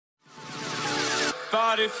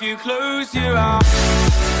out if you close your eyes.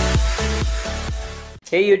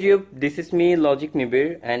 Hey YouTube, this is me Logic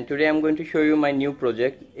Nibir, and today I'm going to show you my new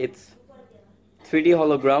project. It's 3D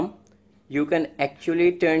hologram. You can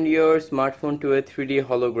actually turn your smartphone to a 3D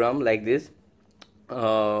hologram like this.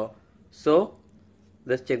 So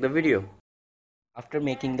let's check the video. After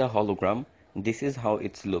making the hologram, this is how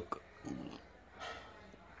it's look.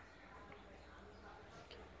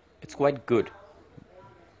 It's quite good.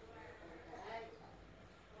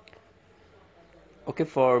 Okay,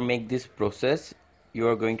 for make this process, you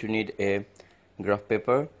are going to need a graph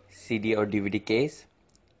paper, CD or DVD case,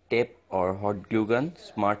 tape or hot glue gun,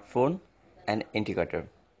 smartphone, and indicator.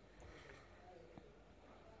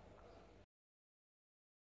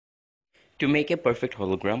 To make a perfect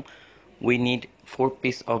hologram, we need 4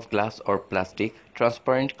 pieces of glass or plastic,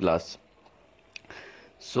 transparent glass.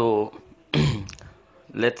 So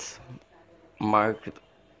let's mark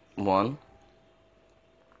one.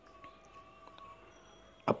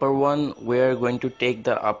 Upper one, we are going to take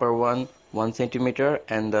the upper one 1 centimeter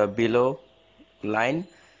and the below line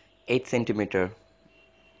 8 centimeter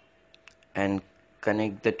and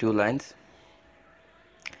connect the two lines.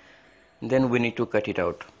 Then we need to cut it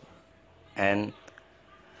out and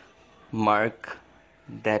mark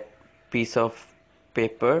that piece of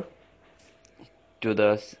paper to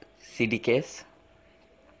the CD case,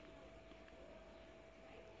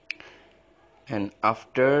 and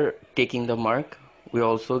after taking the mark we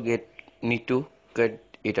also need to cut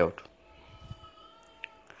it out.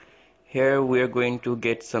 Here we are going to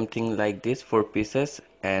get something like this, 4 pieces,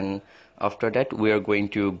 and after that we are going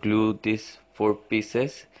to glue these 4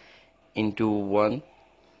 pieces into one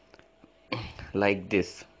like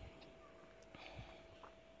this.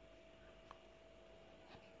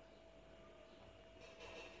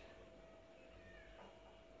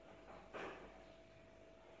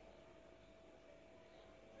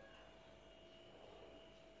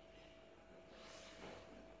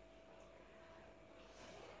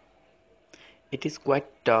 It is quite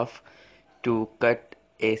tough to cut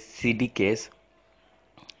a CD case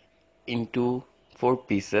into 4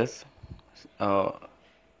 pieces.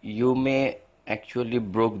 You may actually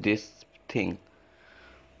broke this thing.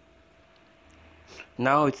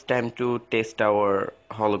 Now it's time to test our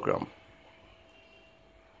hologram.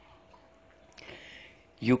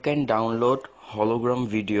 You can download hologram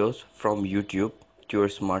videos from YouTube to your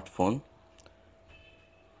smartphone.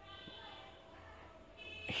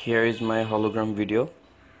 Here is my hologram video.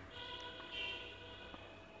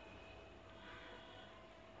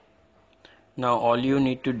 Now all you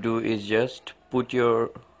need to do is just put your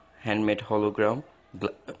handmade hologram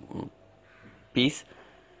piece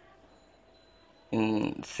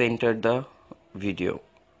in center the video.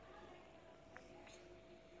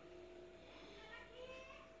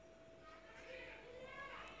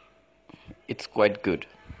 It's quite good.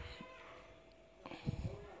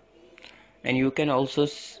 And you can also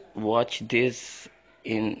watch this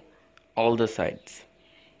in all the sides.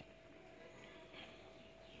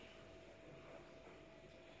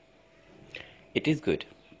 It is good.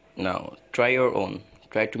 Now try your own.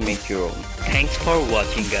 Try to make your own. Thanks for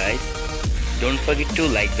watching, guys. Don't forget to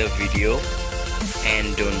like the video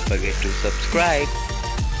and don't forget to subscribe.